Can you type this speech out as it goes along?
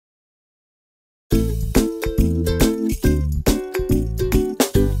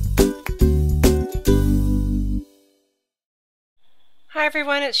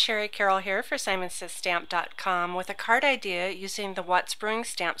everyone, it's Shari Carroll here for SimonsSaysStamp.com with a card idea using the Watts Brewing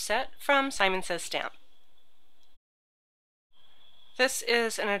stamp set from Simon Says Stamp. This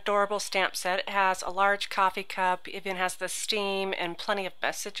is an adorable stamp set. It has a large coffee cup, even has the steam and plenty of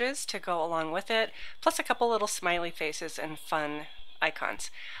messages to go along with it, plus a couple little smiley faces and fun icons.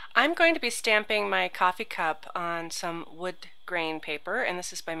 I'm going to be stamping my coffee cup on some wood grain paper, and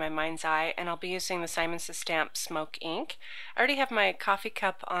this is by my Mind's Eye, and I'll be using the Simon Says Stamp Smoke ink. I already have my coffee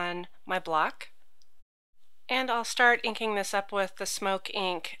cup on my block, and I'll start inking this up with the smoke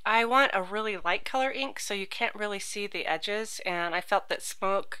ink. I want a really light color ink so you can't really see the edges, and I felt that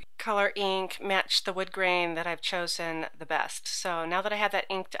smoke color ink matched the wood grain that I've chosen the best. So now that I have that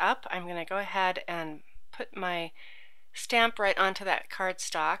inked up, I'm going to go ahead and put my stamp right onto that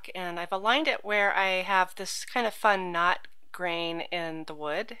cardstock, and I've aligned it where I have this kind of fun knot grain in the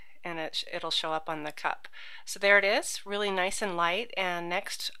wood, and it'll show up on the cup. So there it is, really nice and light, and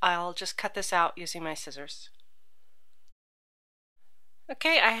next I'll just cut this out using my scissors.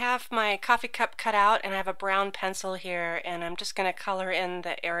 Okay, I have my coffee cup cut out, and I have a brown pencil here, and I'm just going to color in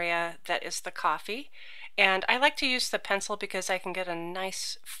the area that is the coffee. And I like to use the pencil because I can get a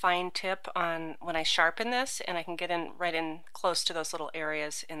nice fine tip on when I sharpen this, and I can get in right in close to those little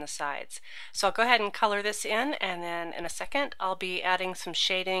areas in the sides. So I'll go ahead and color this in, and then in a second I'll be adding some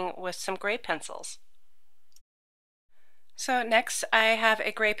shading with some gray pencils. So next I have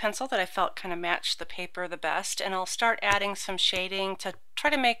a gray pencil that I felt kind of matched the paper the best, and I'll start adding some shading to try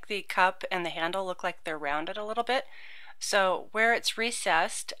to make the cup and the handle look like they're rounded a little bit. So where it's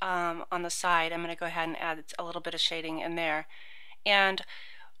recessed on the side, I'm going to go ahead and add a little bit of shading in there. And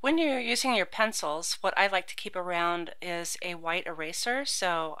when you're using your pencils, what I like to keep around is a white eraser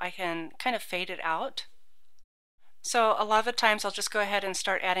so I can kind of fade it out. So a lot of the times I'll just go ahead and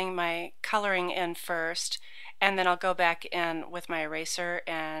start adding my coloring in first, and then I'll go back in with my eraser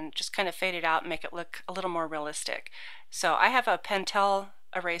and just kind of fade it out and make it look a little more realistic. So I have a Pentel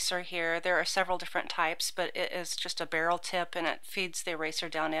eraser here. There are several different types, but it is just a barrel tip and it feeds the eraser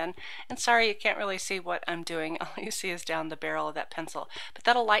down in. And sorry, you can't really see what I'm doing. All you see is down the barrel of that pencil. But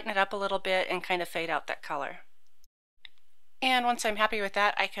that'll lighten it up a little bit and kind of fade out that color. And once I'm happy with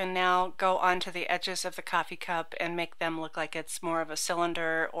that, I can now go onto the edges of the coffee cup and make them look like it's more of a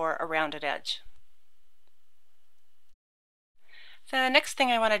cylinder or a rounded edge. The next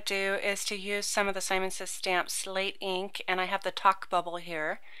thing I want to do is to use some of the Simon Says Stamp slate ink, and I have the talk bubble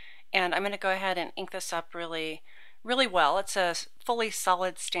here, and I'm going to go ahead and ink this up really well. It's a fully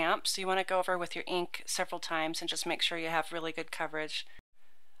solid stamp, so you want to go over with your ink several times and just make sure you have really good coverage.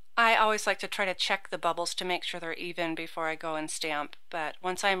 I always like to try to check the bubbles to make sure they're even before I go and stamp, but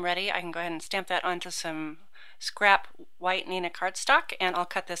once I'm ready I can go ahead and stamp that onto some scrap white Neenah cardstock, and I'll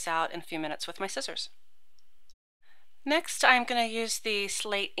cut this out in a few minutes with my scissors. Next I'm going to use the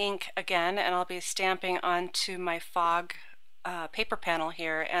slate ink again, and I'll be stamping onto my fog paper panel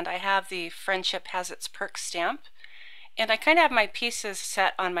here, and I have the Friendship Has Its Perks stamp, and I kind of have my pieces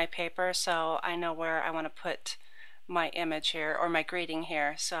set on my paper so I know where I want to put my image here or my greeting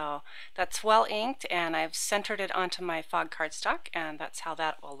here. So that's well inked, and I've centered it onto my fog cardstock, and that's how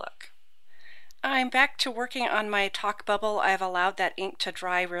that will look. I'm back to working on my talk bubble. I've allowed that ink to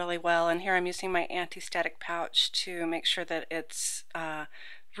dry really well, and here I'm using my anti-static pouch to make sure that it's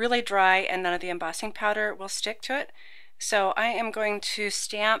really dry and none of the embossing powder will stick to it. So I am going to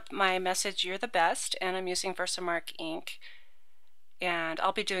stamp my message "You're the Best," and I'm using Versamark ink, and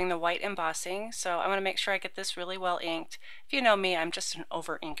I'll be doing the white embossing, so I want to make sure I get this really well inked. If you know me, I'm just an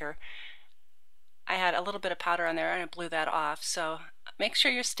over inker. I had a little bit of powder on there and I blew that off, so make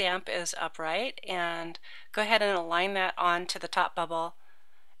sure your stamp is upright and go ahead and align that onto the top bubble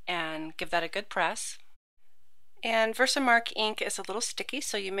and give that a good press. And Versamark ink is a little sticky,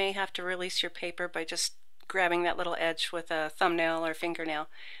 so you may have to release your paper by just grabbing that little edge with a thumbnail or fingernail.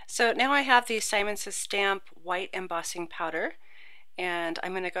 So now I have the Simon Says Stamp white embossing powder, and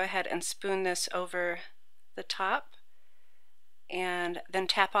I'm going to go ahead and spoon this over the top and then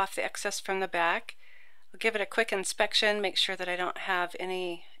tap off the excess from the back. I'll give it a quick inspection, make sure that I don't have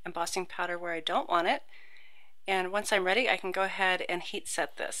any embossing powder where I don't want it, and once I'm ready I can go ahead and heat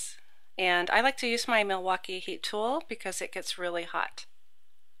set this. And I like to use my Milwaukee heat tool because it gets really hot.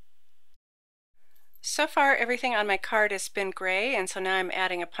 So far everything on my card has been gray, and so now I'm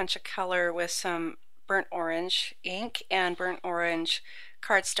adding a punch of color with some burnt orange ink and burnt orange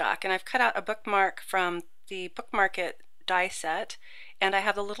cardstock, and I've cut out a bookmark from the Bookmark It die set, and I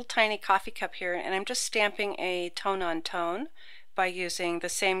have a little tiny coffee cup here, and I'm just stamping a tone on tone by using the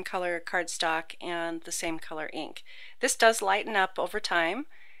same color cardstock and the same color ink. This does lighten up over time,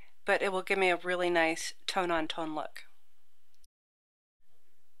 but it will give me a really nice tone on tone look.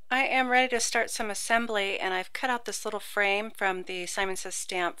 I am ready to start some assembly, and I've cut out this little frame from the Simon Says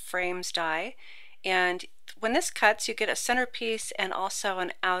Stamp frames die. And when this cuts, you get a centerpiece and also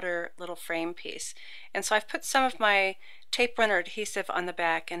an outer little frame piece. And so I've put some of my tape runner adhesive on the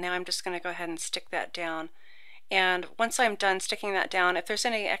back, and now I'm just going to go ahead and stick that down. And once I'm done sticking that down, if there's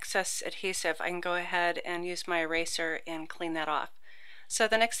any excess adhesive, I can go ahead and use my eraser and clean that off. So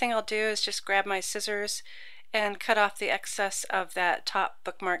the next thing I'll do is just grab my scissors and cut off the excess of that top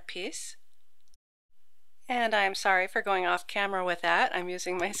bookmark piece. And I'm sorry for going off camera with that. I'm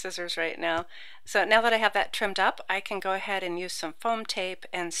using my scissors right now. So now that I have that trimmed up, I can go ahead and use some foam tape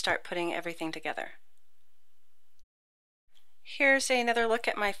and start putting everything together. Here's another look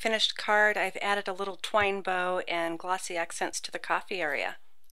at my finished card. I've added a little twine bow and glossy accents to the coffee area.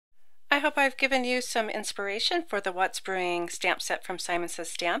 I hope I've given you some inspiration for the What's Brewing stamp set from Simon Says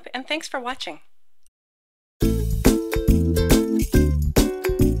Stamp, and thanks for watching.